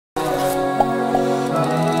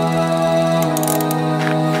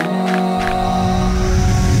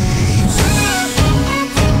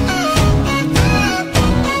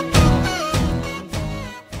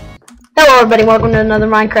everybody, welcome to another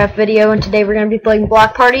Minecraft video, and today we're going to be playing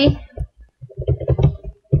BlockParty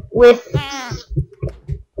with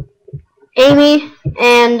Amy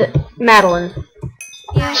and Madeline.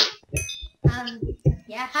 Yeah.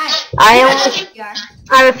 Yeah, hi. I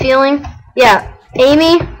have a feeling, yeah,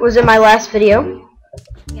 Amy was in my last video.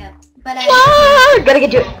 Yeah, but gotta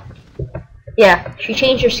get you. Yeah, she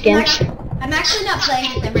changed her skin. I'm actually not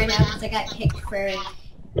playing with them right now because I got kicked for...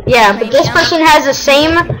 Yeah, but this person has the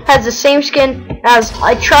same skin as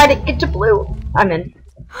I try to get to blue. I'm in.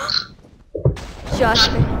 Josh.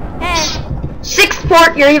 Hey. Sixth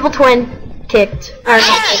port, your evil twin kicked.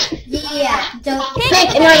 Yeah, don't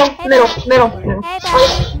Pink in the middle. Hey,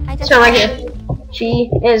 I just So right here. She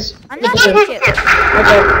is. I'm not going to.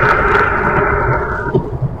 Okay.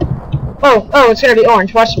 Oh, it's gonna be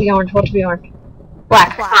orange. Watch it be orange. Watch it be orange.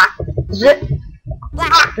 Black. Is it?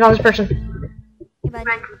 Black. No, this person. Hey,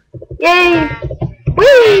 buddy. Yay!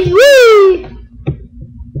 Wee!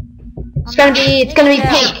 It's gonna be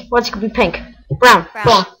pink. What's gonna be pink? Brown.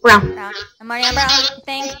 Brown. I'm already on brown, I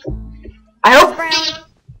think. I hope. Brown.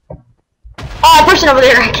 Oh, person over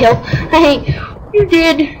there I killed. Hey, you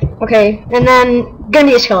did. Okay, and then gonna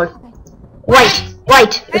be this color. White.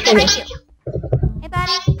 This one is. Hey,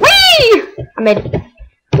 buddy. Wee! I made it.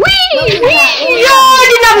 Wee!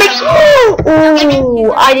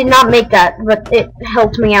 No, I did not make that, but it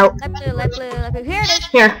helped me out. Light blue. Here it is.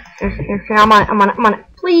 Here, I'm on it.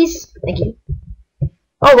 Please. Thank you.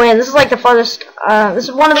 Oh man, this is like the farthest, this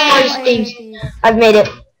is one of the farthest games I've made it.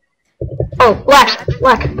 Oh, black.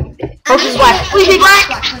 Oh, this is black. Please be black.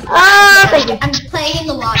 Thank you. I'm playing in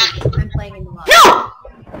the lobby. No!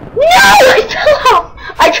 I fell out.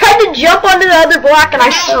 I tried to jump onto the other block and I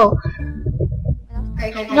fell.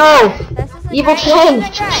 No! Evil twin!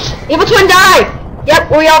 Evil twin died! Yep,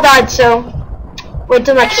 we all died, so... Wait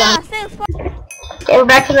till next round. Okay, we're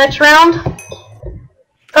back to the next round.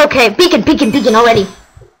 Okay, beacon already.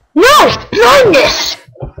 No! Blindness!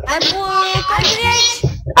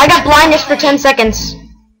 I got blindness for 10 seconds.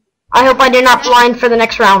 I hope I do not blind for the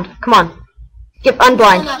next round. Come on. Get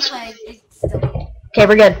unblind. Okay,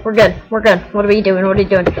 we're good. What are we doing?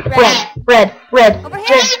 Red. Over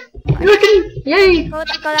here. Looking, yay! Go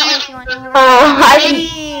that way if you want.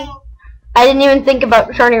 I didn't even think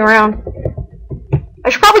about turning around.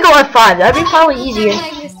 I should probably go F5. That'd be probably easier.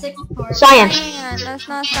 Cyan. That's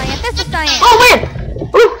not cyan. This is cyan. Oh man!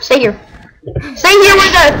 Ooh, stay here. Stay here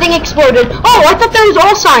where the thing exploded. Oh, I thought that was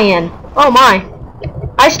all cyan. Oh my.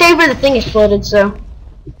 I stayed where the thing exploded, so.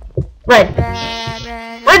 Red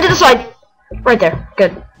to the side. Right there.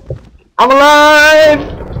 Good. I'm alive.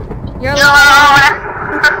 You're alive.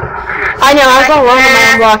 I know, I was all alone on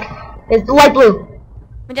my own block. It's light blue.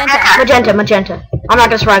 Magenta. I'm not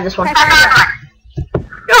gonna survive this one.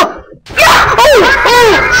 No!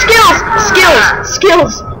 Yeah!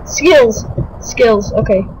 Skills.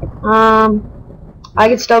 Okay. I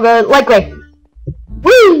can still go light gray.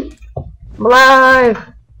 Woo! I'm alive.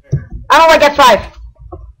 I don't like F5.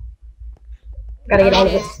 Gotta get out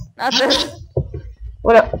of this. Not this.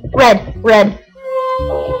 What up? Red.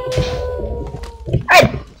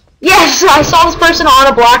 Yes, I saw this person on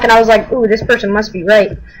a block and I was like, ooh, this person must be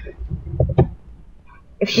right.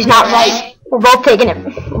 If she's not right, we're both taking it.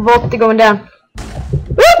 We're both going down.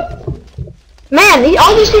 Woo! Man,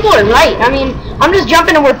 all these people are right. I mean, I'm just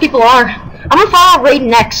jumping to where people are. I'm gonna follow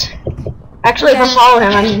Raiden X. Actually, if I follow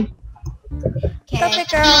him, I mean... Stop it,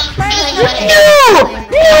 girl.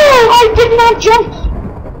 No, I did not jump.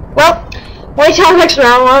 Well, wait till next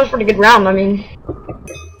round. Well, that was a pretty good round. I mean,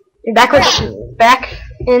 back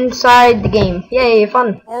inside the game. Yay,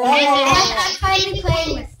 fun. I'm finally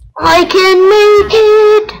playing with... I can make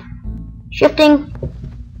it. Shifting.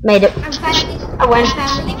 Made it. I win.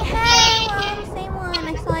 Hey, we're on the same one.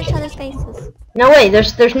 I saw each other's faces. No way.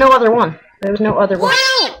 There's no other one. There was no other one.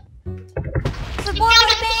 It's a boy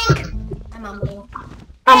with a pink. I'm on blue.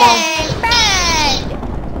 I'm on.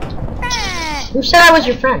 Friend. Who said I was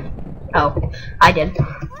your friend? Oh, I did.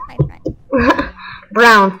 Hi, friend.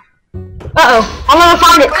 Brown. Uh-oh. I'll never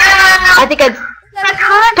find it. I think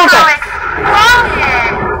Don't die.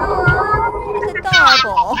 It's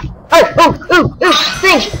adorable. Oh,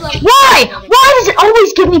 thing. Why does it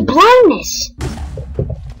always give me blindness?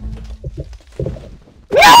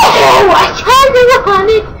 No!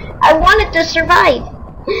 I wanted to survive.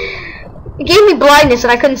 It gave me blindness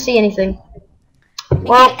and I couldn't see anything.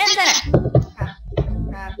 Well,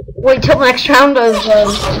 wait till the next round of,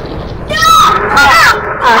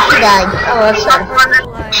 she died. Oh, that's sad.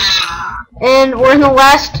 And we're in the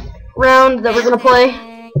last round that we're gonna play.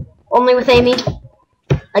 Only with Amy.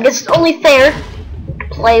 I guess it's only fair to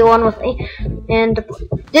play one with me. And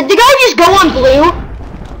Did the guy just go on blue?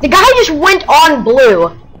 The guy just went on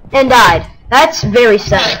blue and died. That's very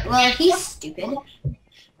sad. Well, he's stupid.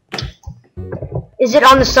 Is it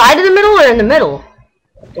on the side of the middle or in the middle?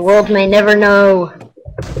 The world may never know.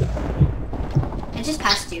 I just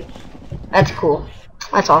passed you. That's cool.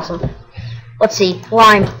 That's awesome. Let's see.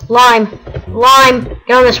 Lime. Lime. Lime.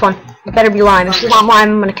 Get on this one. It better be lime. If it's not lime,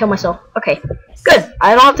 I'm gonna kill myself. Okay. Good.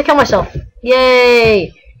 I don't have to kill myself.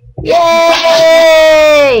 Yay!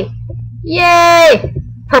 Yay! Yay!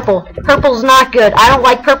 Purple. Purple's not good. I don't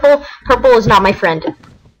like purple. Purple is not my friend.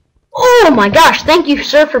 Oh my gosh. Thank you,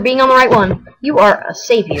 sir, for being on the right one. You are a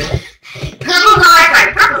savior. Purple's not my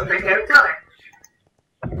friend. Purple's my favorite color.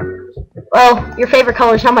 Well, your favorite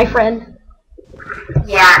color is not my friend.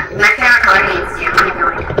 Yeah, my favorite color means you.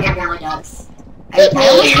 It really does. I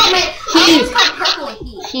almost called purple a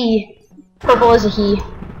he. He. Purple is a he.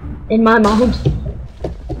 In my mind.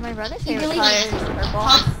 My brother's He favorite really color is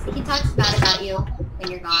purple. He talks bad about you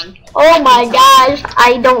when you're gone. Oh my gosh.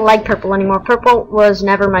 I don't like purple anymore. Purple was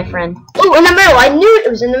never my friend. Oh, in the middle. I knew it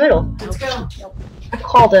was in the middle. Let's go. I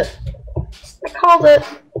called it. I called it.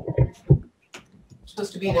 It's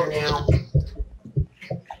supposed to be there now.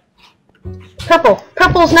 Purple.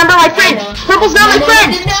 Purple's never my friend. Purple's not my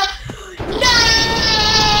friend.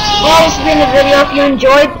 Well, this has been the video. If you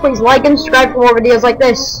enjoyed, please like and subscribe for more videos like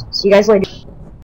this. See you guys later.